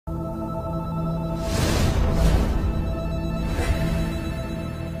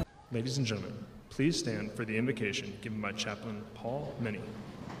Ladies and gentlemen, please stand for the invocation given by Chaplain Paul Minnie.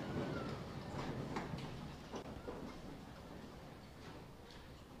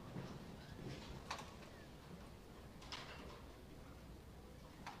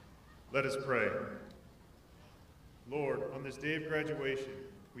 Let us pray. Lord, on this day of graduation,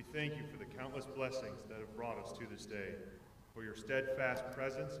 we thank you for the countless blessings that have brought us to this day, for your steadfast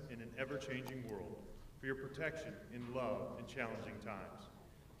presence in an ever-changing world, for your protection in love in challenging times,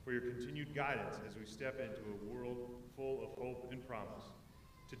 for your continued guidance as we step into a world full of hope and promise.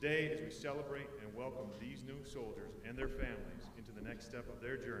 Today, as we celebrate and welcome these new soldiers and their families into the next step of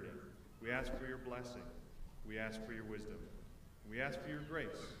their journey, we ask for your blessing, we ask for your wisdom, we ask for your grace.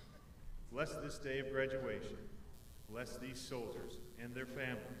 Bless this day of graduation, bless these soldiers and their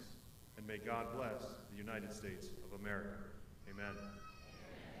families, and may God bless the United States of America. Amen.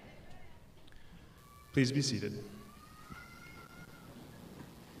 Please be seated.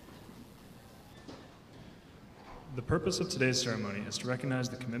 The purpose of today's ceremony is to recognize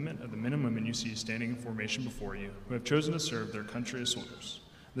the commitment of the men and women you see standing in formation before you who have chosen to serve their country as soldiers.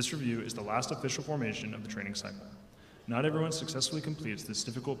 This review is the last official formation of the training cycle. Not everyone successfully completes this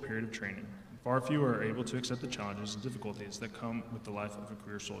difficult period of training. Far fewer are able to accept the challenges and difficulties that come with the life of a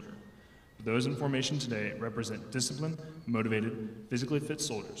career soldier. But those in formation today represent disciplined, motivated, physically fit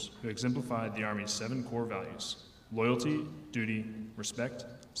soldiers who exemplify the Army's 7 core values: loyalty, duty, respect,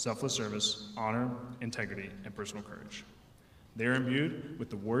 selfless service, honor, integrity, and personal courage. They are imbued with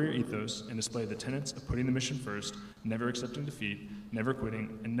the warrior ethos and display the tenets of putting the mission first, never accepting defeat, never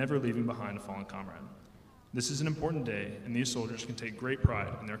quitting, and never leaving behind a fallen comrade. This is an important day, and these soldiers can take great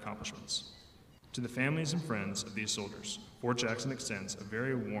pride in their accomplishments. To the families and friends of these soldiers, Fort Jackson extends a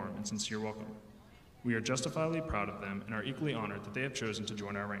very warm and sincere welcome. We are justifiably proud of them and are equally honored that they have chosen to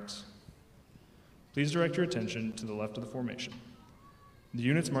join our ranks. Please direct your attention to the left of the formation. The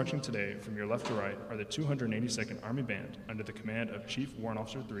units marching today from your left to right are the 282nd Army Band under the command of Chief Warrant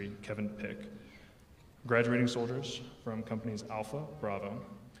Officer 3, Kevin Pick. Graduating soldiers from companies Alpha, Bravo,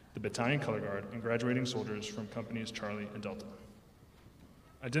 the Battalion Color Guard, and graduating soldiers from companies Charlie and Delta.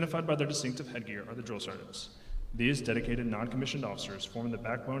 Identified by their distinctive headgear are the drill sergeants. These dedicated non-commissioned officers form the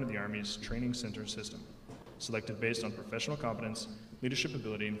backbone of the Army's training center system, selected based on professional competence, leadership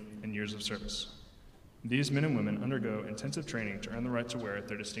ability, and years of service. These men and women undergo intensive training to earn the right to wear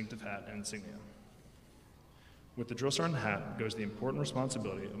their distinctive hat and insignia. With the drill sergeant hat goes the important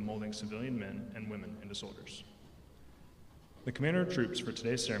responsibility of molding civilian men and women into soldiers. The commander of troops for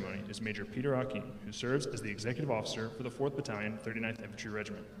today's ceremony is Major Peter Akin, who serves as the executive officer for the 4th Battalion, 39th Infantry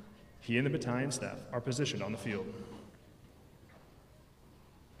Regiment. He and the battalion staff are positioned on the field.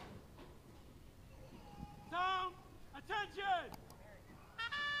 Sound, attention!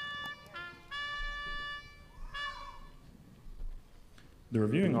 The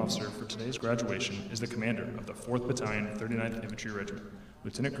reviewing officer for today's graduation is the commander of the 4th Battalion, 39th Infantry Regiment,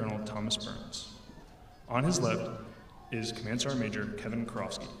 Lieutenant Colonel Thomas Burns. On his left is Command Sergeant Major Kevin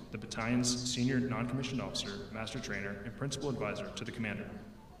Karofsky, the battalion's senior non-commissioned officer, master trainer, and principal advisor to the commander.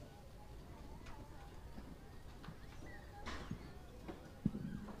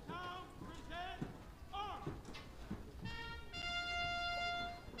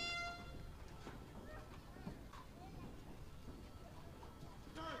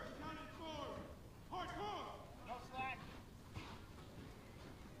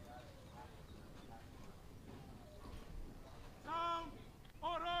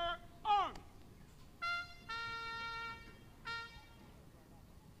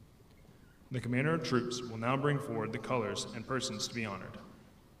 The commander of troops will now bring forward the colors and persons to be honored.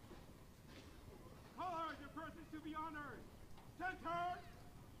 Colors and persons to be honored. Center,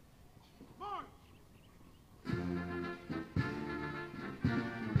 march!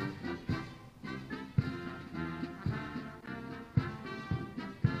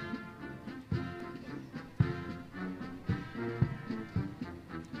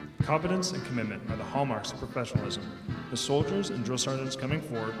 Competence and commitment are the hallmarks of professionalism. The soldiers and drill sergeants coming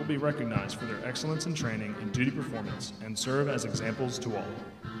forward will be recognized for their excellence in training and duty performance and serve as examples to all.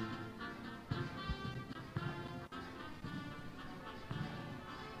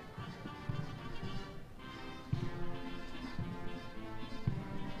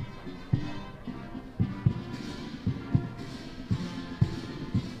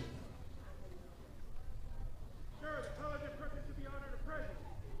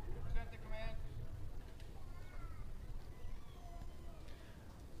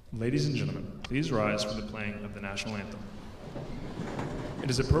 Ladies and gentlemen, please rise for the playing of the national anthem. It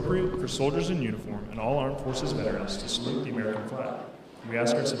is appropriate for soldiers in uniform and all armed forces veterans to salute the American flag. We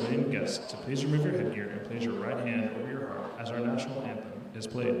ask our civilian guests to please remove your headgear and place your right hand over your heart as our national anthem is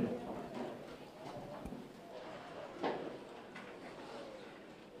played.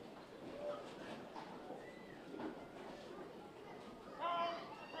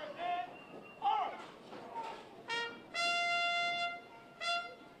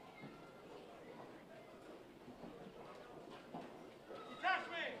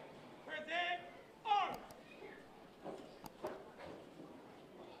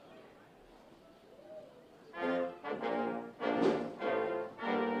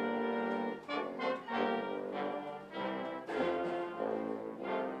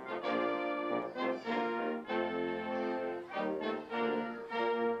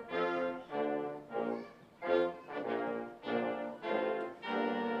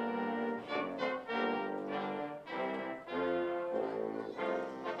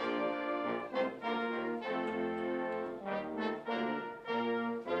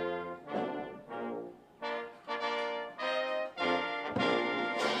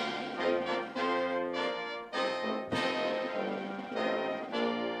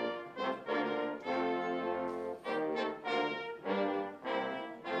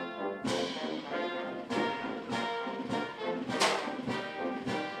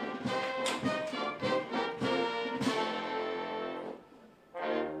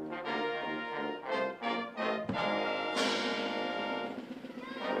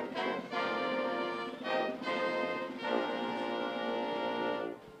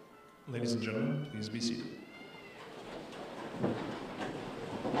 Ladies and gentlemen, please be seated.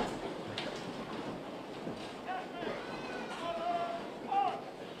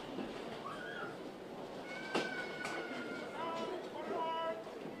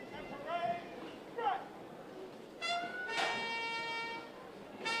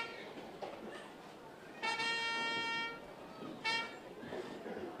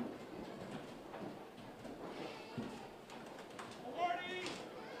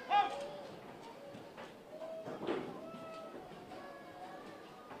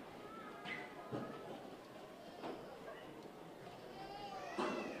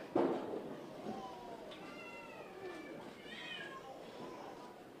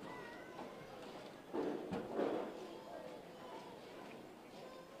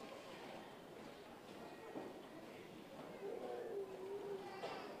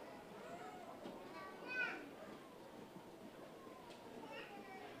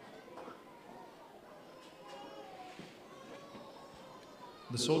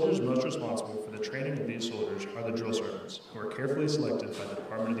 The soldiers most responsible for the training of these soldiers are the drill sergeants, who are carefully selected by the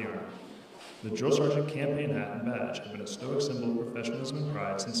Department of the Army. The drill sergeant campaign hat and badge have been a stoic symbol of professionalism and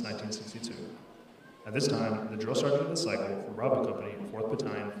pride since 1962. At this time, the drill sergeant of the cycle for Bravo Company, 4th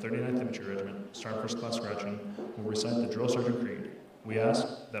Battalion, 39th Infantry Regiment, Sergeant First Class Scratching, will recite the drill sergeant creed. We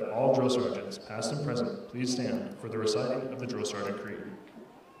ask that all drill sergeants, past and present, please stand for the reciting of the drill sergeant creed.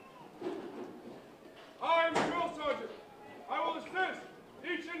 I am the drill sergeant. I will assist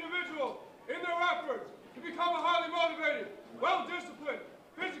each individual in their efforts to become a highly motivated, well-disciplined,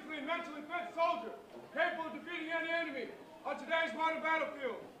 physically and mentally fit soldier, capable of defeating any enemy on today's modern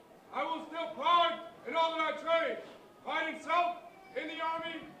battlefield. I will instill pride in all that I train, pride in self, in the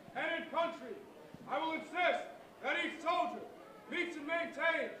Army, and in country. I will insist that each soldier meets and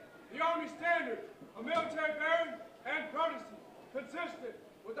maintains the Army standards of military bearing and courtesy, consistent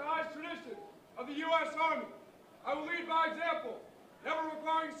with the highest traditions of the U.S. Army. I will lead by example, never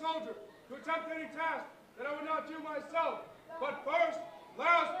requiring a soldier to attempt any task that I would not do myself. But first,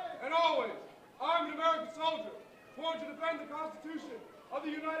 last, and always, I'm an American soldier, sworn to defend the Constitution of the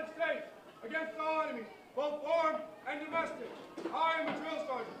United States against all enemies, both foreign and domestic. I am a drill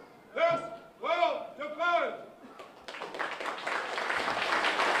sergeant. This will defend.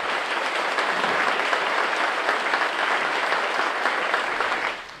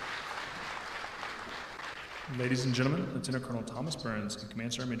 Ladies and gentlemen, Lieutenant Colonel Thomas Burns and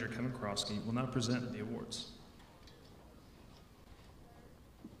Command Sergeant Major Kevin Krosky will now present the awards.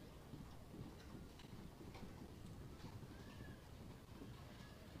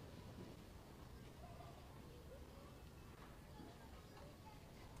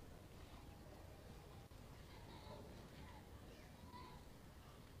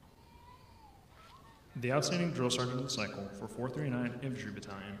 The outstanding drill sergeant of the cycle for 439 Infantry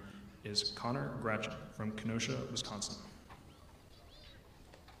Battalion is Connor Gratchen from Kenosha, Wisconsin.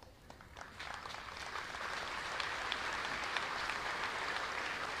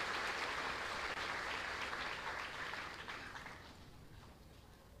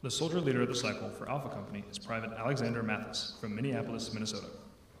 The soldier leader of the cycle for Alpha Company is Private Alexander Mathis from Minneapolis, Minnesota.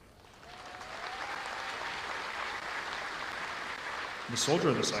 The soldier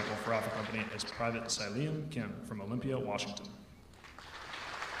of the cycle for Alpha Company is Private Sileam Kim from Olympia, Washington.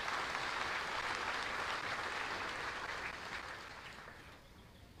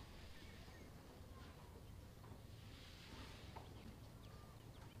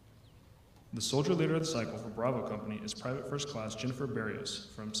 The soldier leader of the cycle for Bravo Company is Private First Class Jennifer Barrios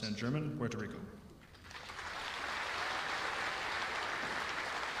from San German, Puerto Rico.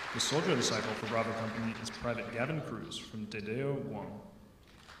 The soldier of the cycle for Bravo Company is Private Gavin Cruz from Dedeo, Guam.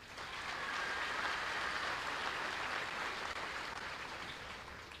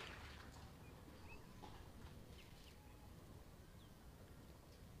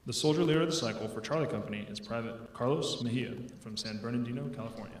 The soldier leader of the cycle for Charlie Company is Private Carlos Mejia from San Bernardino,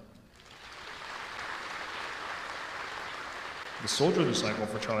 California. The soldier of the cycle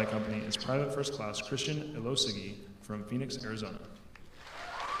for Charlie Company is Private First Class Christian Elosigi from Phoenix, Arizona.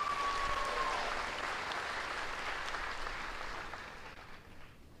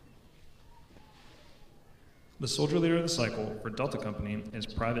 The soldier leader of the cycle for Delta Company is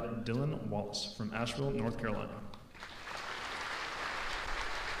Private Dylan Wallace from Asheville, North Carolina.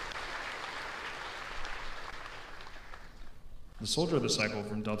 The soldier of the cycle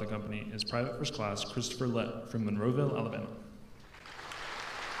from Delta Company is Private First Class Christopher Lett from Monroeville, Alabama.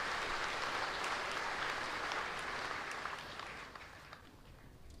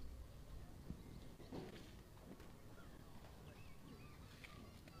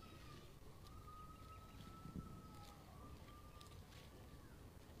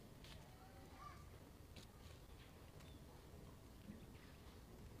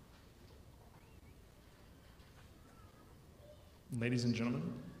 Ladies and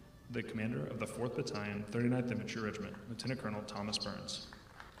gentlemen, the commander of the 4th Battalion, 39th Infantry Regiment, Lieutenant Colonel Thomas Burns.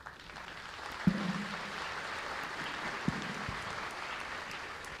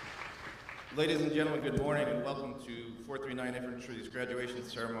 Ladies and gentlemen, good morning and welcome to 439 Infantry's graduation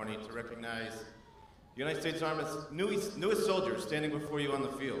ceremony to recognize the United States Army's newest soldiers standing before you on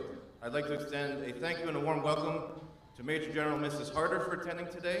the field. I'd like to extend a thank you and a warm welcome to Major General Mrs. Harder for attending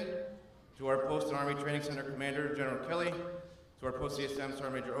today, to our Post and Army Training Center Commander, General Kelly, to our Post CSM,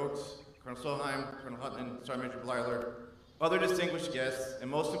 Sergeant Major Oakes, Colonel Solheim, Colonel Hutton, Sergeant Major Blyler, other distinguished guests,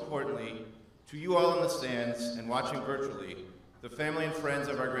 and most importantly, to you all in the stands and watching virtually, the family and friends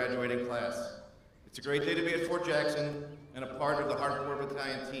of our graduating class. It's a great day to be at Fort Jackson and a part of the Hardcore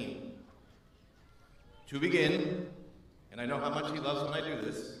Battalion team. To begin, and I know how much he loves when I do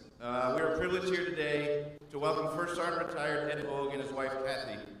this, we are privileged here today to welcome First Sergeant Retired Ed Hogue and his wife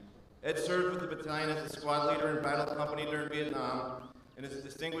Kathy. Ed served with the battalion as a squad leader in battle company during Vietnam and is a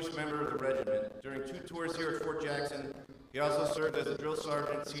distinguished member of the regiment. During 2 tours here at Fort Jackson, he also served as a drill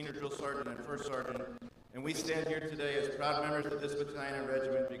sergeant, senior drill sergeant, and first sergeant. And we stand here today as proud members of this battalion and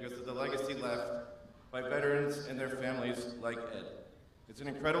regiment because of the legacy left by veterans and their families like Ed. It's an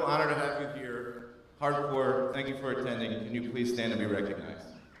incredible honor to have you here. Hardcore, thank you for attending. Can you please stand and be recognized?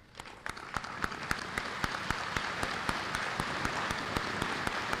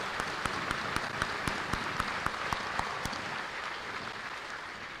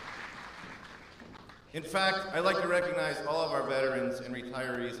 In fact, I'd like to recognize all of our veterans and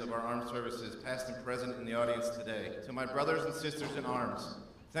retirees of our armed services, past and present, in the audience today. To my brothers and sisters in arms,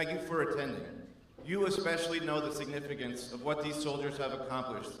 thank you for attending. You especially know the significance of what these soldiers have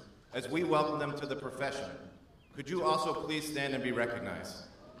accomplished as we welcome them to the profession. Could you also please stand and be recognized?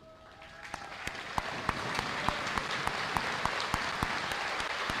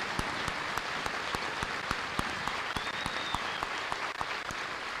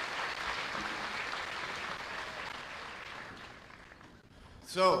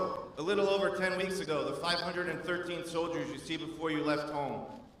 So, a little over 10 weeks ago, the 513 soldiers you see before you left home.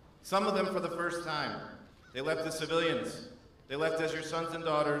 Some of them for the first time. They left as civilians. They left as your sons and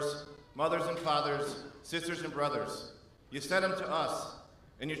daughters, mothers and fathers, sisters and brothers. You sent them to us,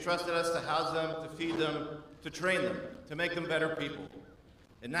 and you trusted us to house them, to feed them, to train them, to make them better people.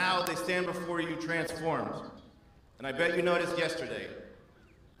 And now they stand before you transformed. And I bet you noticed yesterday.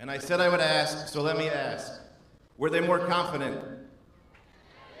 And I said I would ask, so let me ask. Were they more confident?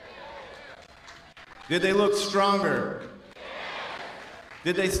 Did they look stronger?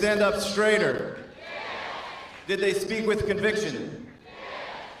 Did they stand up straighter? Did they speak with conviction?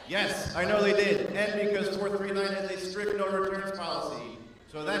 Yes, I know they did. And because 439 has a strict no returns policy.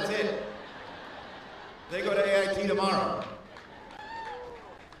 So that's it. They go to AIT tomorrow.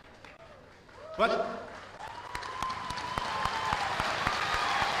 But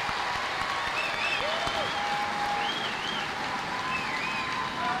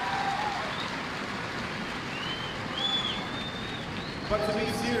to be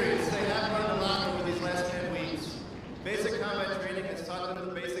serious, they have learned a lot over these last 10 weeks. Basic combat training has taught them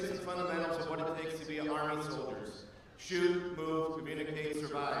the basics and fundamentals of what it takes to be Army soldiers. Shoot, move, communicate,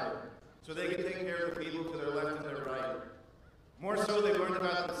 survive. So they can take care of the people to their left and their right. More so, they've learned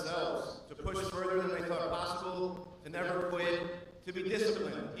about themselves, to push further than they thought possible, to never quit, to be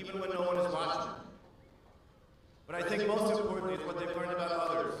disciplined, even when no one is watching. But I think most importantly is what they've learned about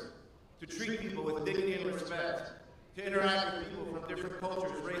others, to treat people with dignity and respect, to interact with people from different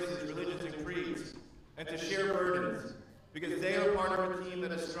cultures, races, religions, and creeds, and to share burdens, because they are part of a team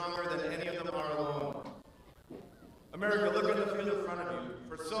that is stronger than any of them are alone. America, look at the field in front of you.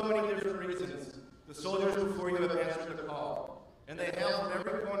 For so many different reasons, the soldiers before you have answered the call, and they hail from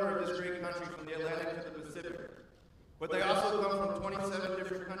every corner of this great country, from the Atlantic to the Pacific. But they also come from 27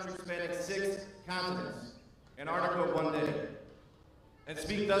 different countries spanning 6 continents, Antarctica one day, and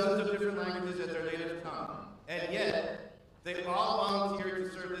speak dozens of different languages as their native tongue. And yet, they all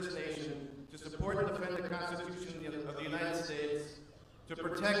volunteered to serve this nation, to support and defend the Constitution of the United States, to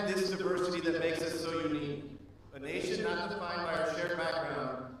protect this diversity that makes us so unique. A nation not defined by our shared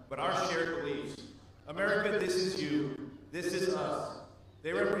background, but our shared beliefs. America, this is you. This is us.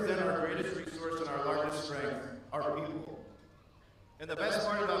 They represent our greatest resource and our largest strength, our people. And the best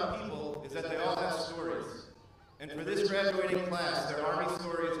part about people is that they all have stories. And for this graduating class, their Army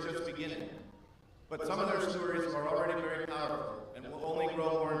story is just beginning. But some of their stories are already very powerful and will only grow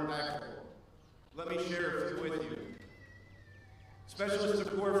more impactful. Let me share a few with you. Specialist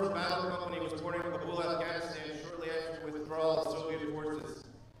support from Battle Company was born in Kabul, Afghanistan, shortly after the withdrawal of Soviet forces.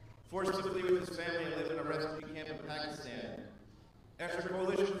 Forced to flee with his family and live in a refugee camp in Pakistan. After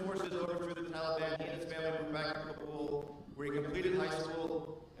coalition forces overthrew the Taliban, he and his family moved back to Kabul, where he completed high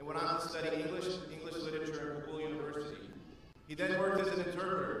school and went on to study English literature at Kabul University. He then worked as an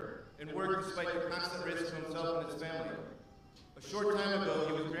interpreter and worked despite the constant risk to himself and his family. A short time ago,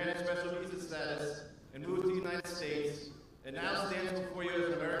 he was granted special visa status and moved to the United States, and now stands before you as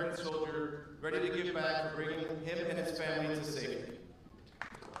an American soldier, ready to give back for bringing him and his family to safety.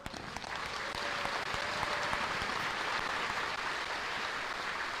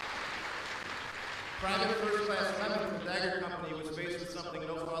 Private First Class Lemon from Dagger Company was faced with something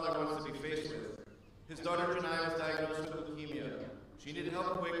no father wants to be faced with. His daughter Janai was diagnosed with leukemia. She needed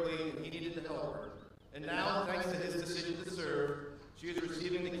help quickly, and he needed to help her. And now, thanks to his decision to serve, she is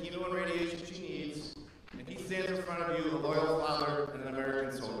receiving the chemo and radiation she needs, and he stands in front of you, a loyal father and an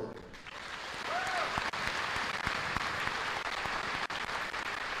American soldier.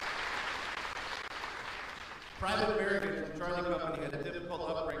 Private Berrigan from Charlie Company had a difficult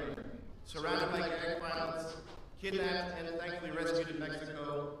upbringing, surrounded by gang violence, kidnapped and thankfully rescued in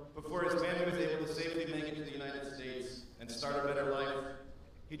Mexico before his family was able to safely make it to the United States and start a better life.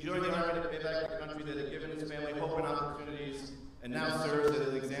 He joined the Army to pay back the country that had given his family hope and opportunities, and now serves as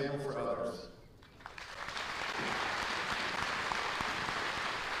an example for others.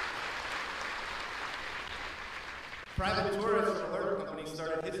 Private Torres from Alert Company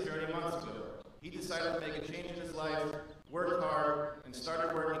started his journey months ago. He decided to make a change in his life, worked hard, and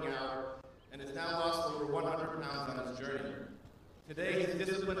started working out, and has now lost over 100 pounds on his journey. Today, his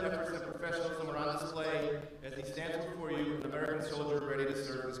disciplined efforts and professionalism are on display as he stands before you, an American soldier ready to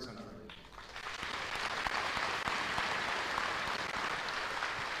serve his country.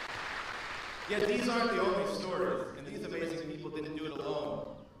 Yet these aren't the only stories, and these amazing people didn't do it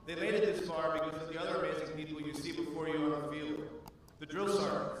alone. They made it this far because of the other amazing people you see before you on the field. The drill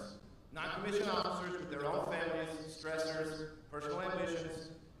sergeants, non-commissioned officers with their own families, stressors, personal ambitions,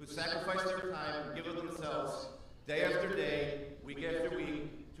 who sacrifice their time and give of themselves day after day, week after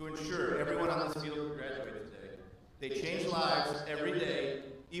week, to ensure everyone on this field will graduate today. They change lives every day,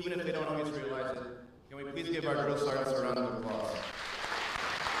 even if they don't always realize it. Can we please give our drill sergeants a round of applause?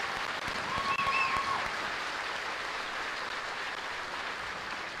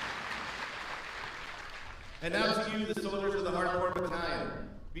 And now to you, the soldiers of the Hardcore Battalion.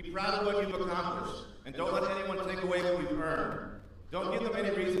 Be proud of what you've accomplished, and don't let anyone take away what you've earned. Don't give them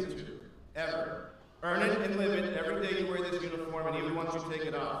any reason to, ever. Earn it and live it every day you wear this uniform, and even once you take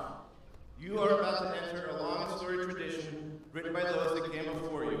it off. You are about to enter a long and storied tradition written by those that came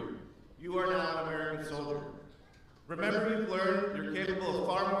before you. You are now an American soldier. Remember, you've learned you're capable of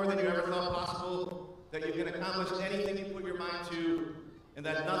far more than you ever thought possible, that you can accomplish anything you put your mind to, and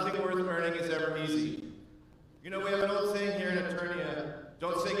that nothing worth earning is ever easy. You know, we have an old saying here in Eternia,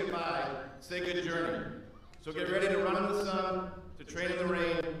 don't say goodbye, say good journey. So get ready to run in the sun, to train in the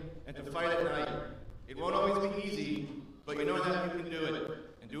rain, and to fight at night. It won't always be easy, but you know that you can do it,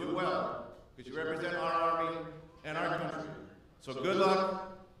 and do it well, because you represent our Army and our country. So good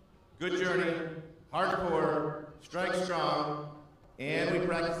luck, good journey, hardcore, strike strong, and we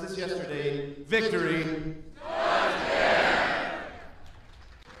practiced this yesterday, victory.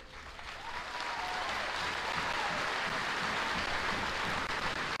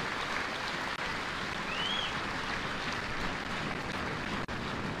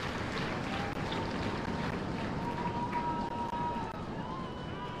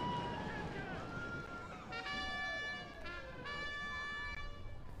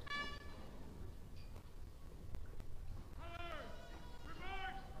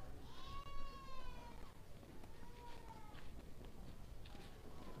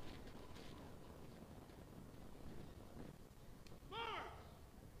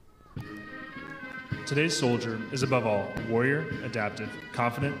 Today's soldier is above all a warrior, adaptive,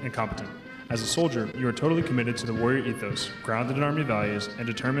 confident, and competent. As a soldier, you are totally committed to the warrior ethos, grounded in Army values, and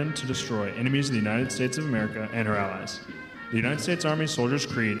determined to destroy enemies of the United States of America and her allies. The United States Army Soldier's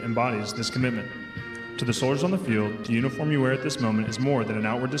Creed embodies this commitment. To the soldiers on the field, the uniform you wear at this moment is more than an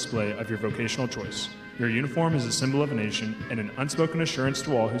outward display of your vocational choice. Your uniform is a symbol of a nation and an unspoken assurance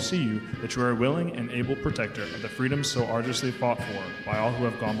to all who see you that you are a willing and able protector of the freedoms so arduously fought for by all who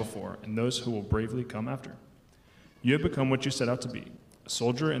have gone before and those who will bravely come after. You have become what you set out to be, a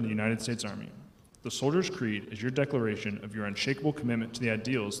soldier in the United States Army. The Soldier's Creed is your declaration of your unshakable commitment to the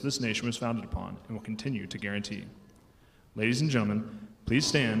ideals this nation was founded upon and will continue to guarantee. Ladies and gentlemen, please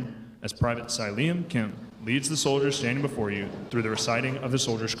stand as Private Liam Kim leads the soldiers standing before you through the reciting of the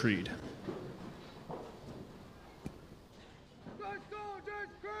Soldier's Creed. The Soldier's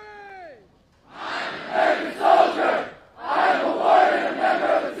Creed! I'm an American soldier. I'm a warrior and a member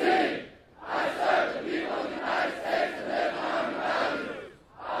of the team. I serve the people of the United States and live by Army values.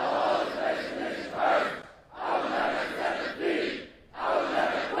 I'll always place the mission first. I will never accept defeat.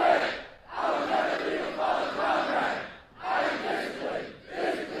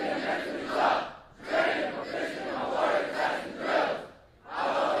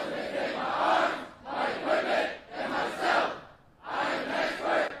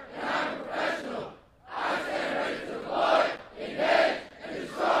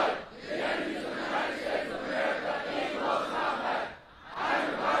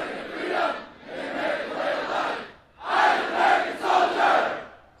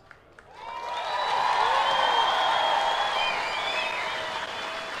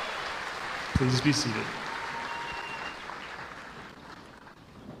 Please be seated.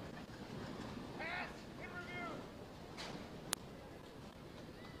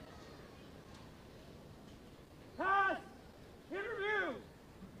 Pass! In review!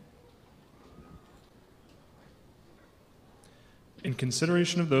 In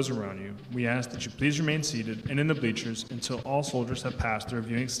consideration of those around you, we ask that you please remain seated and in the bleachers until all soldiers have passed their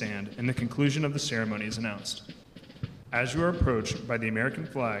viewing stand and the conclusion of the ceremony is announced. As you are approached by the American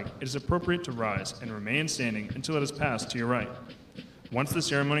flag, it is appropriate to rise and remain standing until it is passed to your right. Once the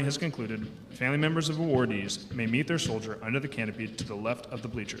ceremony has concluded, family members of awardees may meet their soldier under the canopy to the left of the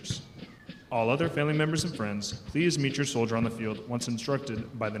bleachers. All other family members and friends, please meet your soldier on the field once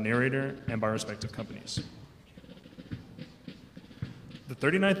instructed by the narrator and by respective companies. The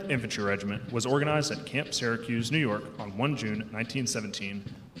 39th Infantry Regiment was organized at Camp Syracuse, New York on 1 June 1917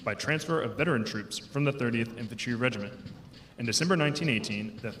 by transfer of veteran troops from the 30th Infantry Regiment. In December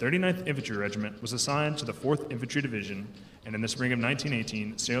 1918, the 39th Infantry Regiment was assigned to the 4th Infantry Division, and in the spring of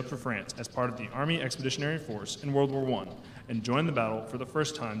 1918 sailed for France as part of the Army Expeditionary Force in World War I, and joined the battle for the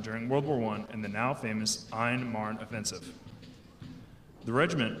first time during World War I in the now famous Aisne-Marne Offensive. The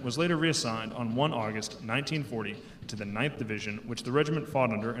regiment was later reassigned on 1 August 1940 to the 9th Division, which the regiment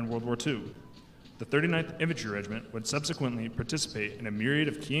fought under in World War II. The 39th Infantry Regiment would subsequently participate in a myriad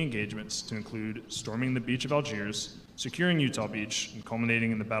of key engagements to include storming the beach of Algiers, securing Utah Beach, and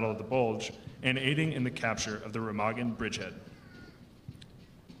culminating in the Battle of the Bulge, and aiding in the capture of the Remagen bridgehead.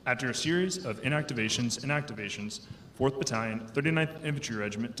 After a series of inactivations and activations, 4th Battalion, 39th Infantry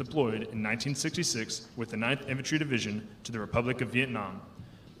Regiment deployed in 1966 with the 9th Infantry Division to the Republic of Vietnam,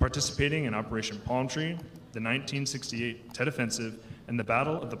 participating in Operation Palm Tree, the 1968 Tet Offensive, and the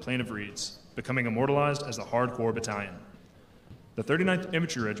Battle of the Plain of Reeds, becoming immortalized as the Hardcore Battalion. The 39th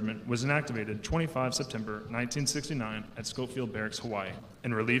Infantry Regiment was inactivated 25 September 1969 at Schofield Barracks, Hawaii,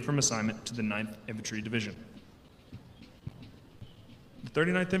 and relieved from assignment to the 9th Infantry Division. The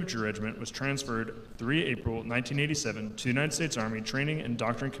 39th Infantry Regiment was transferred 3 April 1987 to the United States Army Training and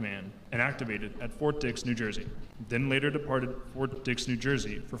Doctrine Command and activated at Fort Dix, New Jersey, then later departed Fort Dix, New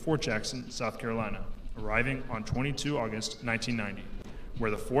Jersey for Fort Jackson, South Carolina, arriving on 22 August 1990,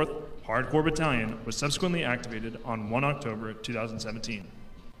 where the 4th Hardcore Battalion was subsequently activated on 1 October 2017.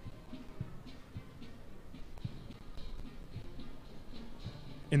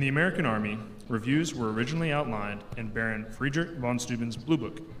 In the American Army, reviews were originally outlined in Baron Friedrich von Steuben's Blue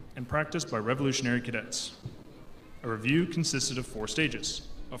Book and practiced by Revolutionary cadets. A review consisted of 4 stages: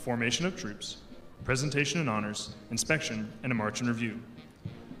 a formation of troops, presentation and honors, inspection, and a march and review.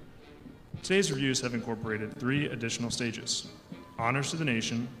 Today's reviews have incorporated 3 additional stages: honors to the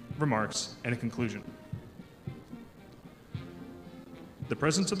nation, remarks, and a conclusion. The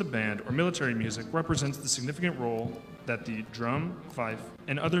presence of the band or military music represents the significant role that the drum, fife,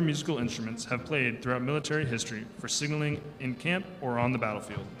 and other musical instruments have played throughout military history for signaling in camp or on the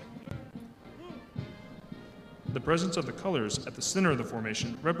battlefield. The presence of the colors at the center of the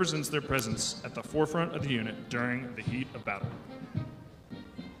formation represents their presence at the forefront of the unit during the heat of battle.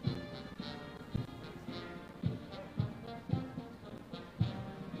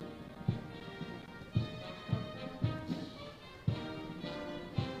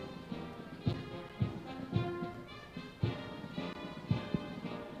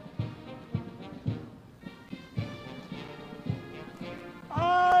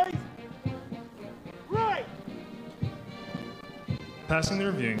 Passing the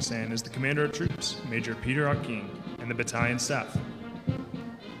reviewing stand is the commander of troops, Major Peter King, and the battalion staff.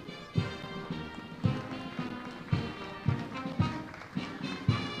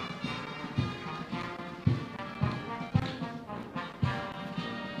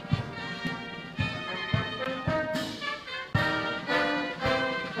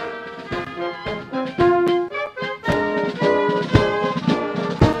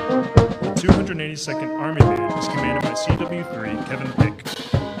 The 282nd Army Band is commanded by CW3 Kevin Pick.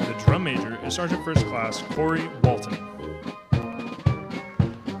 The drum major is Sergeant First Class Corey Walton.